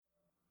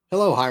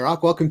Hello, High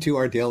Rock. Welcome to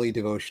our daily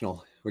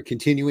devotional. We're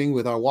continuing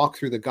with our walk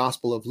through the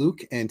Gospel of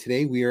Luke, and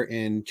today we are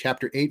in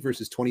chapter 8,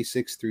 verses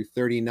 26 through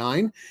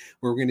 39,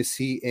 where we're going to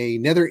see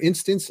another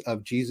instance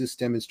of Jesus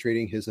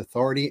demonstrating his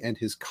authority and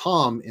his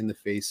calm in the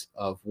face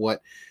of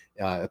what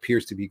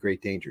appears to be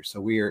great danger. So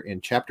we are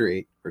in chapter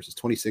 8, verses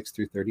 26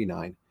 through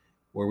 39,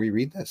 where we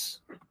read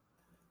this.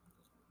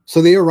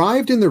 So they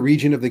arrived in the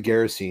region of the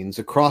Gerasenes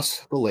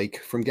across the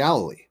lake from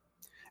Galilee.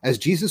 As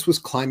Jesus was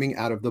climbing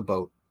out of the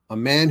boat, a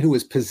man who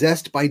was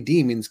possessed by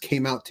demons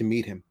came out to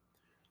meet him.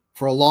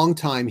 For a long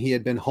time he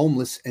had been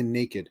homeless and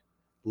naked,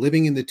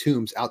 living in the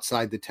tombs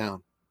outside the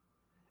town.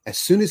 As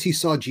soon as he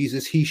saw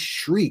Jesus, he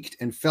shrieked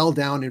and fell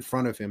down in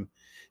front of him.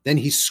 Then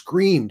he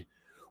screamed,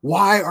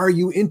 "Why are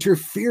you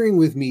interfering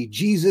with me,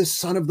 Jesus,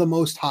 Son of the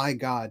Most High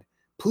God?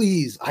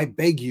 Please, I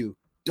beg you,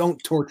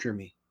 don't torture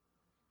me."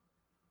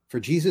 For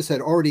Jesus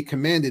had already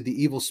commanded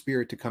the evil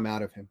spirit to come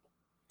out of him.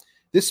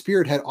 This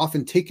spirit had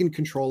often taken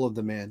control of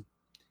the man.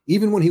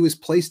 Even when he was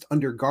placed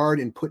under guard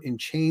and put in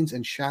chains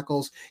and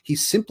shackles, he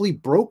simply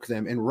broke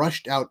them and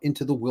rushed out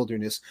into the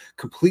wilderness,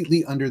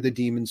 completely under the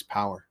demon's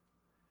power.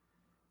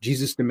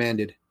 Jesus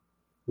demanded,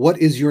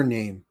 "What is your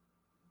name?"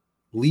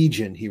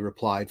 "Legion," he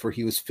replied, for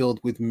he was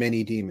filled with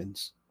many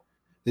demons.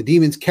 The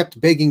demons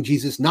kept begging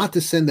Jesus not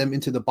to send them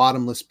into the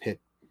bottomless pit.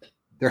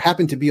 There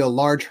happened to be a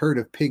large herd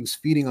of pigs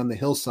feeding on the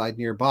hillside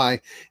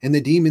nearby, and the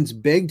demons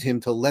begged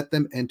him to let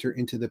them enter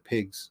into the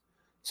pigs.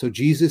 So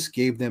Jesus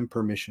gave them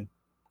permission.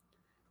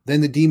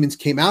 Then the demons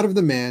came out of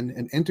the man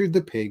and entered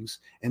the pigs,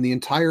 and the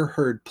entire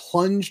herd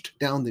plunged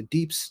down the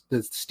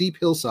steep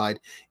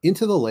hillside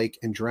into the lake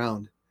and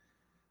drowned.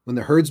 When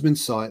the herdsmen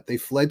saw it, they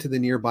fled to the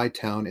nearby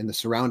town and the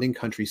surrounding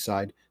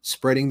countryside,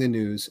 spreading the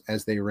news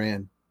as they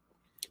ran.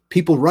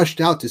 People rushed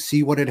out to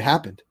see what had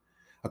happened.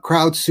 A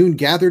crowd soon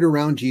gathered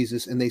around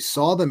Jesus, and they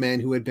saw the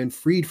man who had been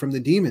freed from the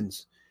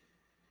demons.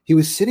 He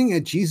was sitting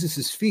at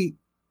Jesus' feet,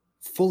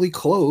 fully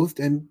clothed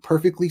and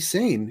perfectly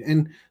sane,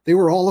 and they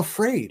were all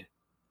afraid.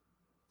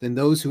 Then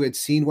those who had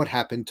seen what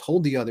happened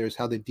told the others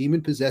how the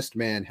demon-possessed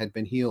man had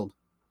been healed.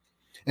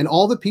 And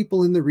all the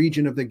people in the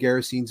region of the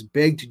Gerasenes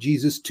begged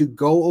Jesus to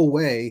go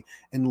away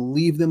and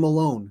leave them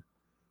alone,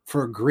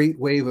 for a great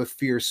wave of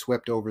fear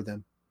swept over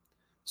them.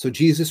 So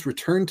Jesus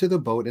returned to the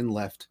boat and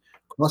left,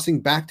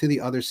 crossing back to the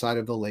other side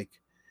of the lake.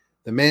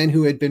 The man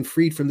who had been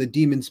freed from the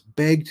demons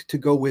begged to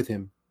go with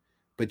him,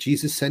 but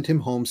Jesus sent him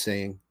home,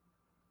 saying,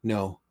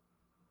 "No,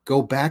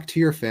 go back to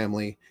your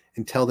family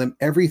and tell them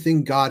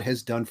everything God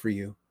has done for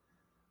you."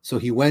 So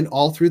he went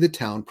all through the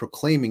town,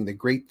 proclaiming the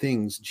great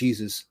things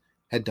Jesus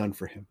had done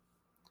for him.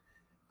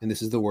 And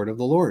this is the word of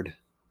the Lord.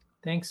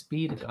 Thanks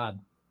be to God.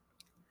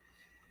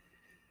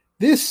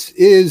 This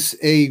is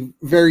a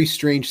very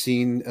strange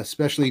scene,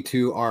 especially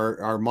to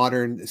our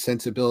modern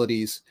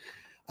sensibilities.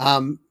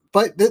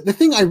 But the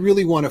thing I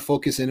really want to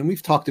focus in, and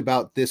we've talked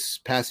about this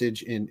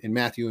passage in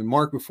Matthew and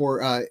Mark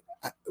before,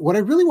 what I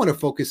really want to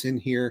focus in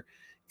here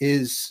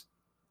is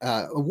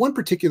one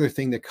particular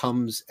thing that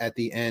comes at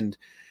the end.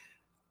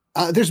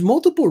 There's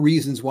multiple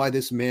reasons why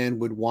this man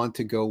would want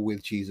to go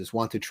with Jesus,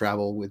 want to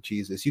travel with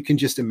Jesus. You can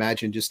just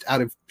imagine, just out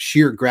of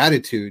sheer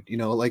gratitude,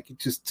 like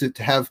just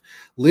to have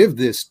lived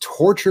this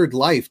tortured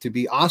life, to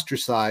be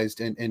ostracized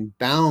and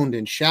bound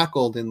and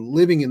shackled and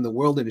living in the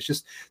wilderness,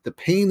 just the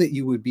pain that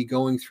you would be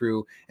going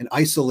through and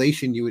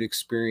isolation you would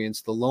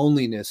experience, the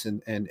loneliness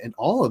and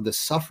all of the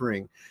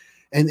suffering.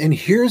 And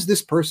here's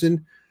this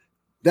person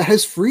that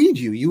has freed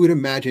you. You would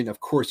imagine, of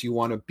course, you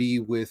want to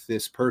be with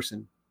this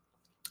person.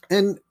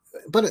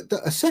 But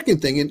a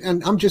second thing,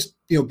 and I'm just,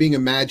 being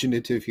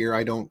imaginative here.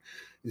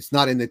 It's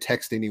not in the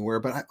text anywhere,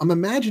 but I'm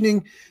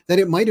imagining that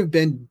it might have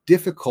been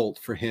difficult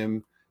for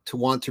him to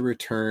want to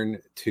return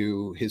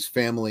to his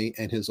family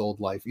and his old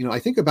life. I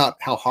think about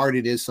how hard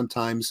it is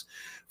sometimes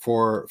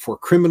for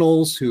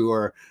criminals who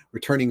are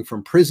returning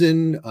from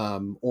prison,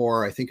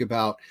 or I think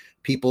about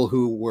people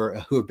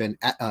who have been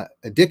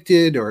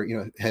addicted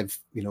or, have,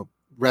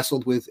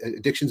 wrestled with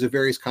addictions of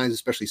various kinds,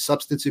 especially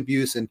substance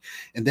abuse, and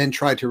then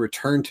try to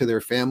return to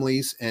their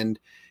families and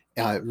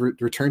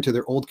return to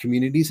their old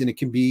communities. And it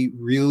can be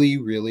really,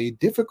 really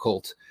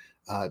difficult.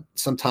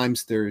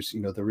 Sometimes there's,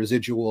 the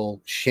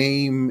residual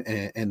shame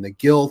and the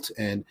guilt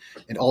and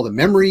all the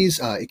memories.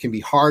 It can be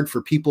hard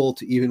for people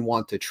to even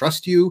want to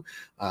trust you,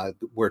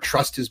 where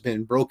trust has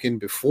been broken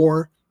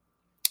before.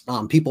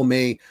 People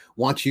may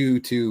want you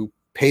to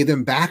pay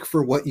them back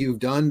for what you've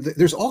done.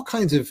 There's all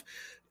kinds of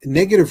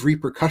negative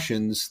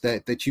repercussions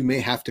that you may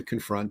have to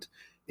confront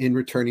in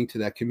returning to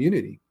that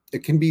community.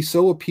 It can be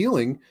so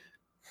appealing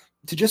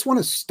to just want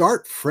to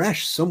start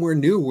fresh somewhere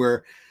new,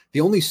 where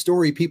the only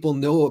story people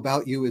know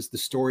about you is the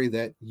story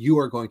that you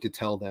are going to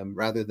tell them,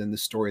 rather than the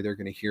story they're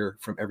going to hear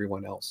from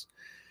everyone else.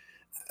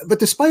 But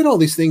despite all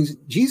these things,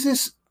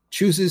 Jesus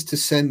chooses to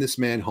send this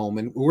man home,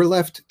 and we're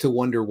left to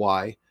wonder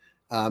why.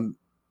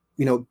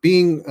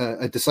 Being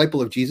a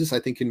disciple of Jesus, I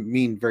think, can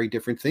mean very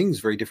different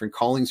things, very different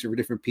callings for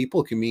different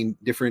people. It can mean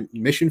different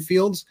mission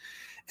fields.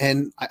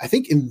 And I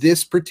think in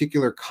this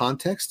particular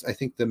context, I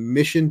think the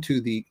mission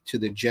to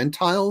the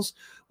Gentiles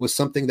was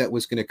something that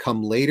was going to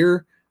come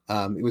later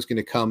It was going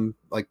to come,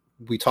 like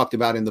we talked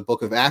about in the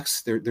book of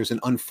Acts. There's an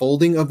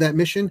unfolding of that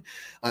mission.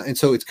 And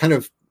so it's kind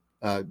of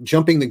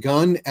jumping the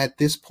gun at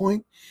this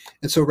point.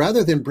 And so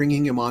rather than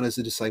bringing him on as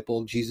a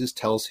disciple, Jesus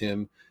tells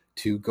him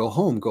to go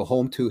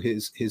home to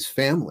his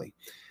family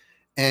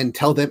and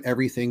tell them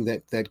everything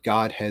that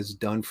God has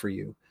done for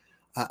you.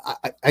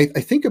 I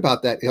think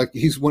about that. Like,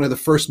 he's one of the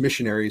first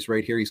missionaries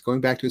right here. He's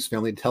going back to his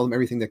family to tell them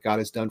everything that God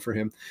has done for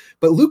him.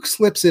 But Luke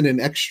slips in an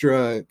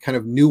extra kind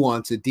of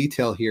nuance, a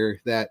detail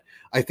here that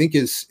I think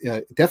is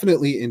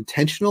definitely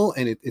intentional,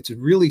 and it's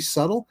really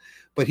subtle.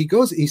 But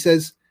he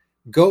says,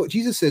 go.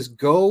 Jesus says,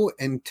 go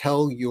and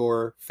tell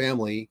your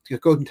family,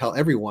 go and tell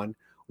everyone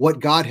what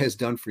God has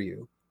done for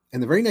you.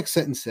 And the very next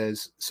sentence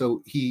says,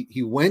 so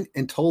he went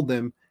and told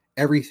them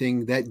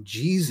everything that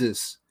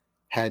Jesus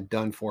had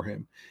done for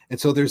him. And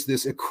so there's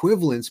this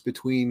equivalence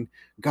between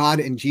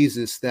God and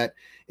Jesus that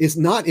is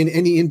not in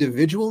any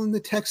individual in the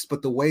text,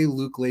 but the way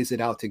Luke lays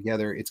it out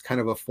together, it's kind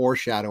of a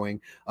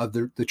foreshadowing of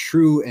the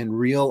true and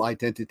real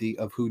identity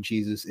of who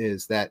Jesus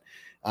is. That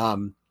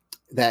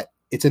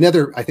it's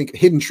another, I think,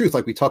 hidden truth,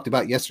 like we talked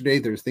about yesterday.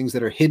 There's things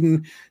that are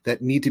hidden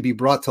that need to be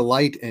brought to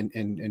light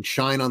and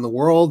shine on the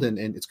world, and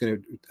it's going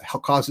to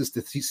cause us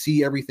to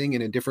see everything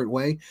in a different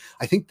way.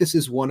 I think this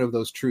is one of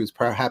those truths,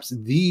 perhaps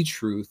the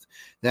truth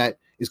that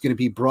is going to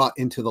be brought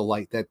into the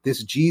light, that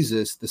this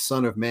Jesus, the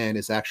Son of Man,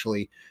 is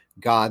actually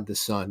God the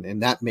Son,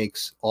 and that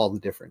makes all the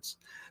difference.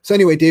 So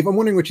anyway, Dave, I'm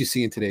wondering what you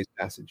see in today's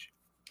passage.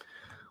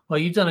 Well,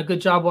 you've done a good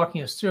job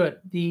walking us through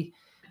it. The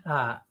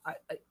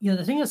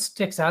thing that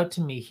sticks out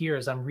to me here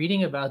as I'm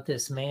reading about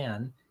this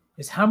man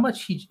is how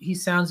much he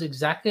sounds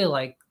exactly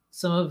like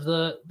some of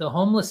the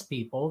homeless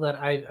people that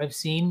I've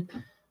seen,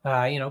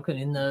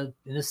 in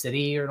the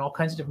city or in all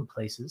kinds of different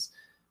places,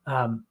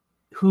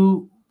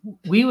 who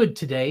we would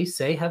today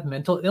say have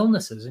mental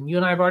illnesses. And you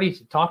and I have already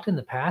talked in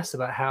the past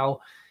about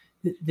how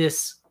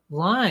this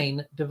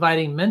line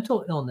dividing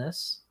mental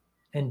illness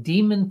and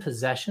demon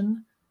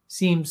possession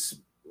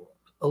seems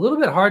a little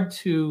bit hard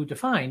to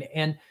define.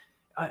 And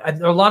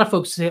there are a lot of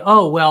folks say,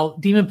 oh, well,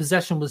 demon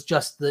possession was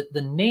just the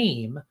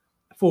name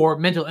for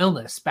mental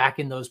illness back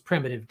in those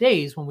primitive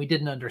days when we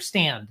didn't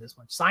understand as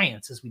much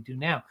science as we do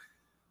now.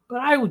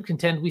 But I would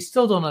contend we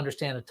still don't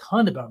understand a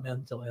ton about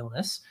mental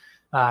illness.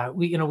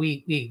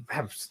 We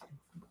have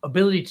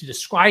ability to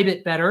describe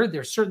it better.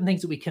 There's certain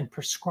things that we can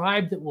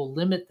prescribe that will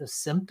limit the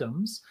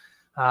symptoms.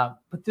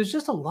 But there's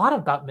just a lot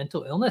about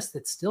mental illness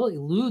that still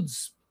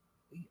eludes,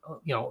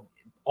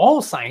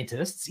 all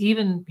scientists,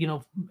 even,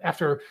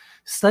 after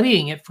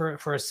studying it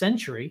for a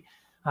century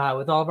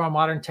with all of our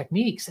modern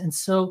techniques. And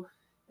so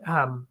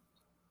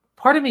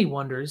part of me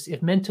wonders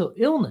if mental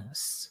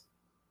illness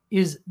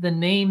is the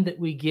name that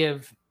we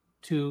give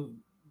to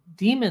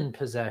demon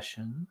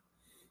possession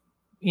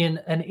in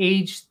an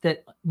age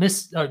that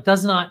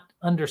does not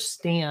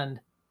understand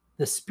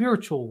the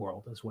spiritual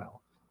world as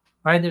well,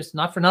 right? There's,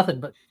 not for nothing,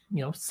 but,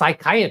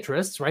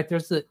 psychiatrists, right?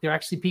 There are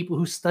actually people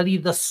who study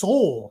the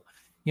soul.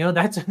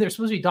 They're supposed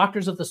to be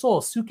doctors of the soul,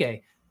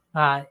 suke.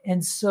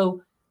 And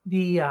so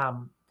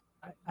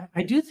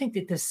I do think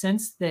that the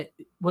sense that,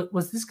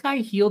 was this guy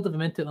healed of a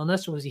mental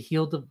illness, or was he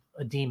healed of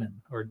a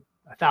demon, or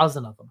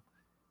 1,000 of them?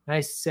 And I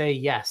say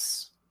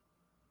yes.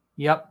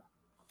 Yep.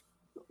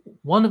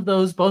 One of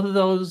those, both of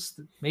those,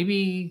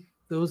 maybe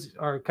those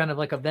are kind of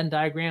like a Venn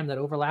diagram that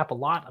overlap a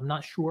lot. I'm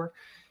not sure.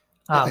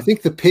 I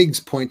think the pigs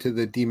point to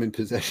the demon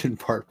possession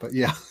part, but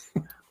yeah.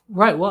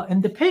 Right. Well,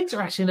 and the pigs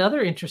are actually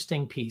another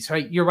interesting piece,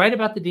 right? You're right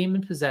about the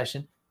demon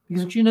possession,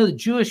 because the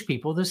Jewish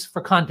people, this is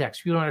for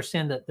context, if you don't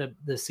understand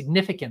the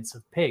significance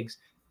of pigs,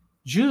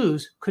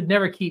 Jews could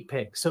never keep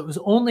pigs. So it was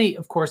only,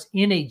 of course,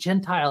 in a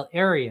Gentile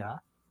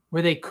area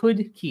where they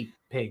could keep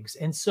pigs.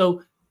 And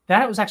so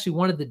that was actually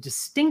one of the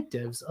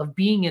distinctives of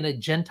being in a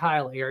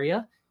Gentile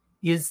area,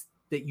 is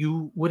that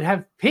you would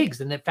have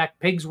pigs. And in fact,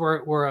 pigs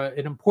were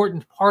an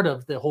important part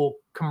of the whole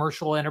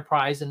commercial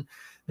enterprise and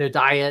their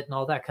diet and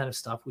all that kind of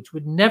stuff, which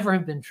would never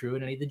have been true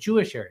in any of the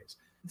Jewish areas.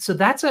 So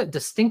that's a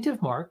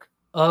distinctive mark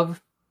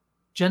of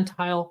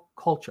Gentile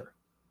culture.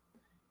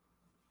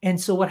 And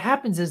so what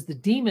happens is the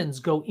demons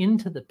go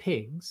into the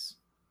pigs,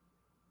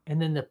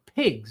 and then the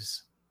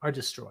pigs are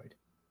destroyed.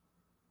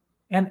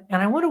 And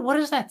I wonder, what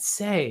does that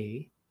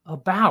say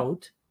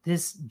about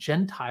this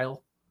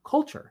Gentile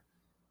culture,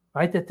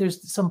 right? That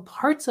there's some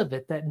parts of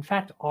it that in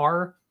fact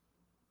are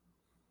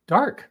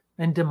dark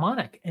and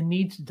demonic and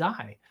need to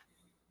die.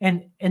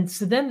 And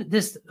so then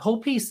this whole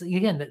piece,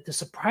 again, the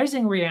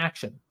surprising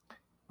reaction,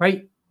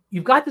 right?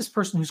 You've got this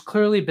person who's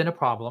clearly been a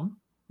problem,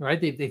 right?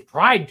 They've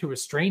tried to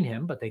restrain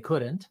him, but they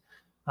couldn't.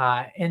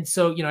 And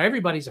so,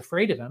 everybody's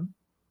afraid of him.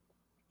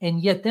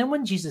 And yet then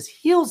when Jesus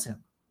heals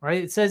him,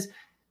 right, it says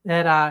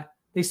that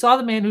they saw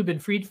the man who'd been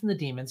freed from the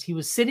demons. He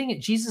was sitting at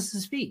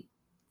Jesus's feet,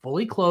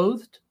 fully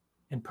clothed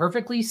and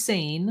perfectly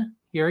sane.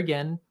 Here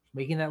again,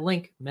 making that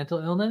link, mental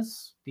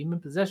illness,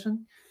 demon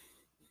possession,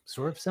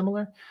 sort of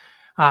similar.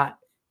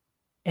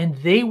 And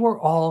they were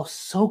all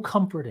so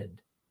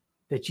comforted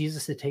that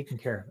Jesus had taken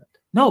care of it.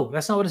 No,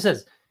 that's not what it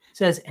says. It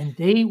says, and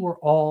they were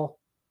all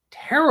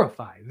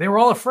terrified. They were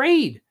all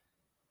afraid.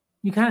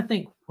 you kind of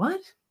think,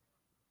 what?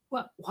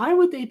 Why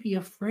would they be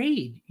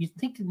afraid? You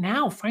think that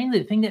now, finally,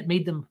 the thing that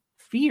made them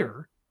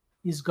fear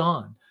is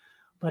gone.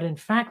 But in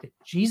fact,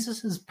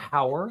 Jesus's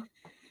power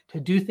to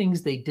do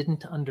things they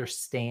didn't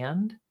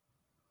understand,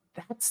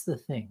 that's the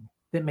thing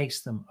that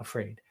makes them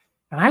afraid.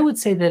 And I would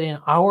say that in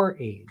our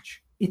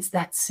age, it's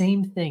that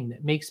same thing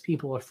that makes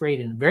people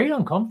afraid and very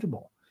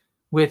uncomfortable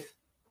with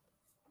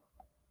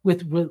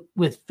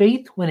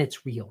faith when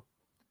it's real,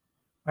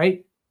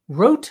 right?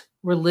 Rote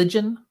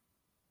religion,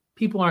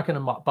 people aren't going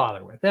to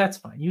bother with. That's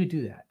fine. You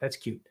do that. That's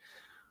cute.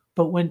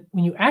 But when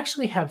you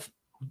actually have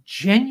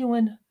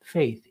genuine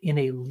faith in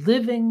a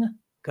living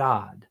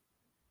God,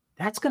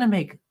 that's going to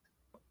make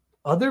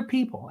other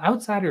people,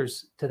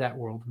 outsiders to that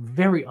world,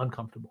 very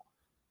uncomfortable,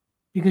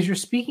 because you're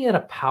speaking at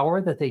a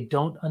power that they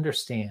don't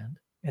understand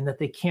and that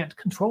they can't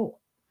control.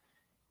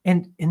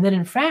 And that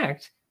in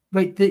fact,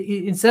 right,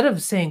 instead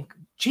of saying,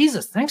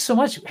 Jesus, thanks so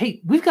much.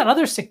 Hey, we've got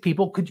other sick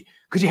people. Could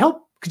you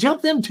help? Could you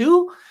help them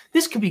too?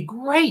 This could be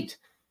great.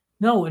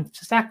 No, in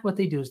fact, what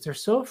they do is they're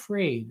so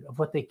afraid of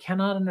what they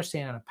cannot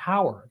understand, a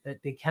power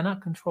that they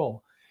cannot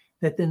control,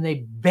 that then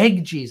they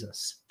beg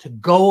Jesus to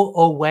go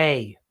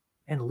away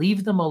and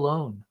leave them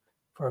alone,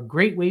 for a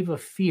great wave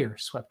of fear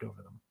swept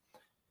over them.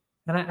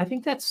 And I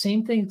think that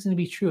same thing is going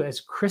to be true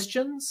as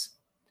Christians.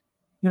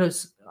 You know,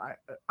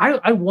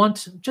 I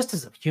want, just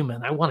as a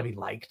human, I want to be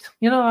liked.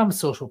 You know, I'm a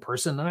social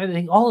person, and I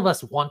think all of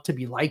us want to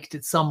be liked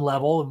at some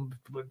level.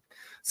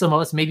 Some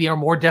of us maybe are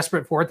more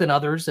desperate for it than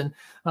others, and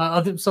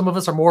some of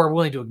us are more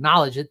willing to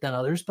acknowledge it than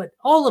others. But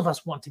all of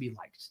us want to be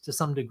liked to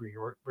some degree,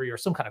 or you're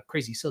some kind of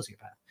crazy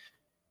sociopath.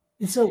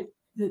 And so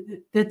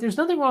there's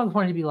nothing wrong with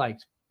wanting to be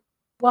liked.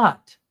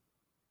 But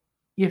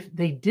if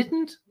they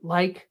didn't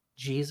like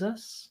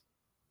Jesus,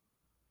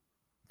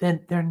 then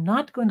they're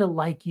not going to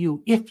like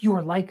you if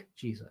you're like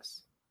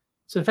Jesus.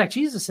 So in fact,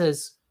 Jesus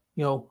says,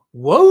 you know,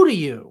 woe to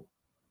you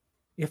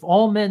if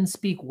all men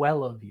speak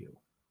well of you,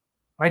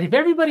 right? If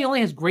everybody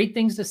only has great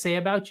things to say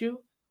about you,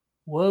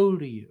 woe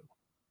to you.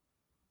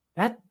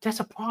 That's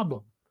a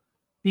problem,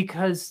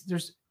 because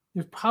there's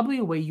probably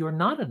a way you're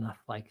not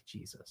enough like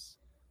Jesus,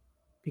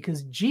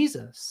 because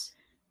Jesus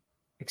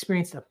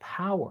experienced a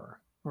power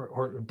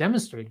or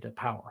demonstrated a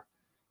power.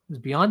 It was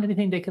beyond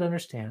anything they could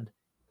understand.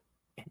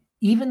 And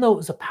even though it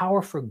was a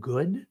power for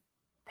good,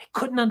 they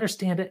couldn't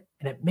understand it,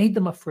 and it made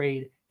them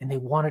afraid, and they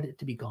wanted it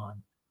to be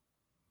gone.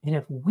 And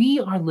if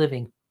we are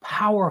living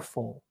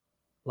powerful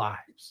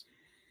lives,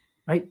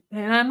 right?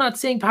 And I'm not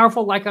saying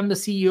powerful like I'm the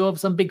CEO of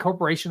some big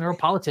corporation or a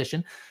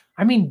politician.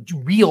 I mean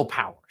real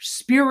power,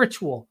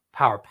 spiritual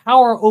power,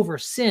 power over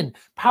sin,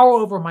 power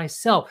over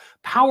myself,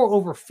 power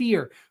over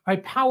fear,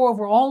 right? Power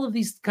over all of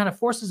these kind of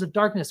forces of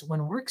darkness.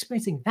 When we're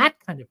experiencing that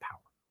kind of power,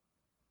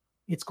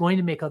 it's going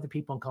to make other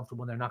people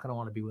uncomfortable, and they're not going to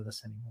want to be with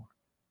us anymore.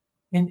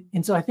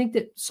 And so I think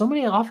that so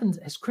many often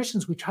as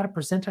Christians, we try to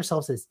present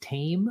ourselves as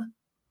tame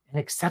and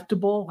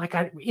acceptable, like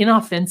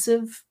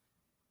inoffensive.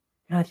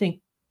 And I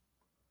think,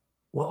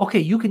 well, okay,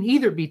 you can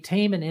either be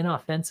tame and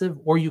inoffensive,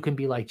 or you can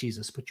be like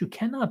Jesus, but you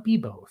cannot be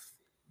both.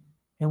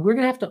 And we're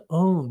going to have to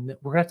own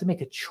that we're going to have to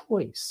make a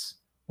choice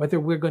whether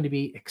we're going to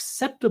be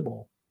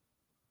acceptable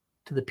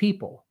to the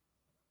people,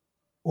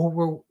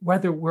 or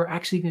whether we're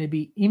actually going to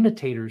be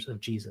imitators of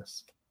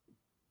Jesus.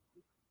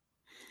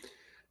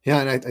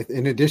 Yeah, and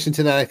in addition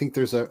to that, I think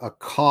there's a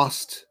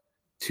cost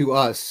to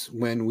us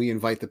when we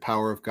invite the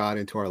power of God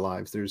into our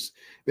lives.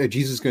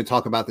 Jesus is going to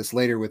talk about this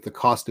later with the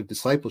cost of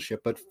discipleship,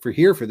 but for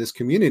this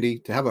community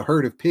to have a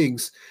herd of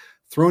pigs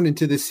thrown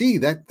into the sea,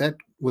 that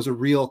was a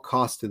real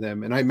cost to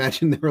them. And I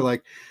imagine they were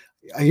like,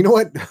 you know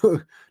what,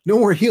 no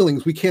more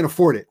healings, we can't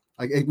afford it.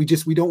 Like we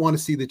don't want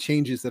to see the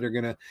changes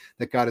that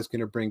God is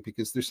going to bring,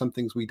 because there's some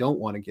things we don't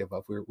want to give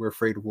up. We're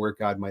afraid of where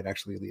God might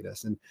actually lead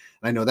us, and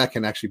I know that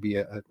can actually be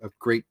a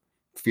great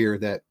fear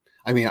that,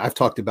 I mean, I've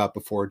talked about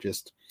before,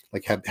 just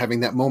like having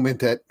that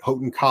moment at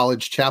Houghton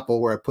College Chapel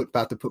where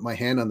about to put my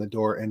hand on the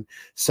door and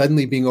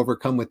suddenly being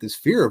overcome with this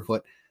fear of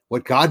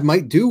what God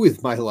might do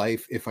with my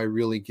life if I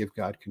really give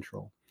God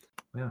control.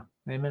 Yeah.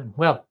 Amen.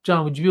 Well,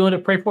 John, would you be willing to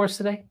pray for us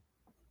today?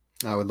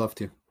 I would love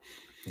to.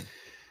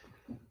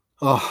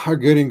 Oh, our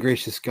good and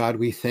gracious God,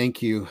 we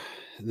thank you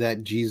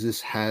that Jesus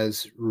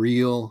has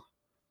real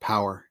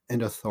power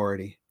and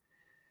authority.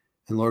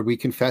 And Lord, we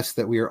confess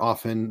that we are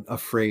often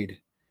afraid.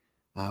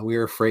 We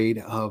are afraid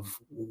of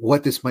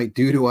what this might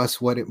do to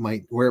us, where it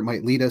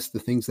might lead us, the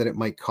things that it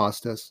might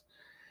cost us.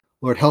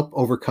 Lord, help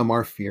overcome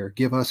our fear.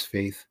 Give us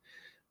faith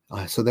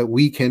so that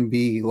we can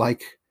be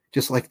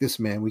just like this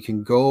man. We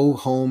can go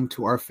home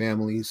to our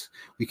families.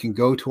 We can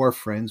go to our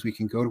friends. We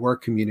can go to our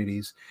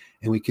communities,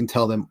 and we can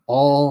tell them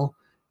all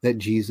that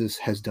Jesus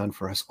has done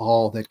for us,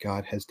 all that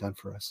God has done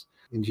for us.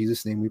 In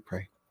Jesus' name we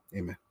pray.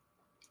 Amen.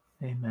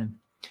 Amen.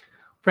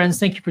 Friends,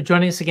 thank you for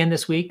joining us again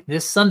this week.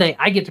 This Sunday,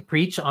 I get to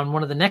preach on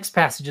one of the next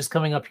passages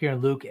coming up here in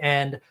Luke.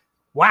 And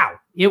wow,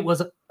 it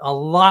was a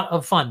lot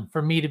of fun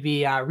for me to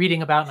be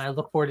reading about, and I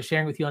look forward to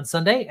sharing with you on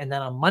Sunday. And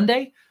then on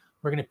Monday,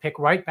 we're going to pick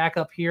right back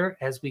up here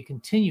as we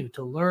continue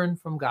to learn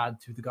from God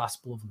through the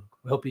Gospel of Luke.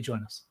 We hope you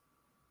join us.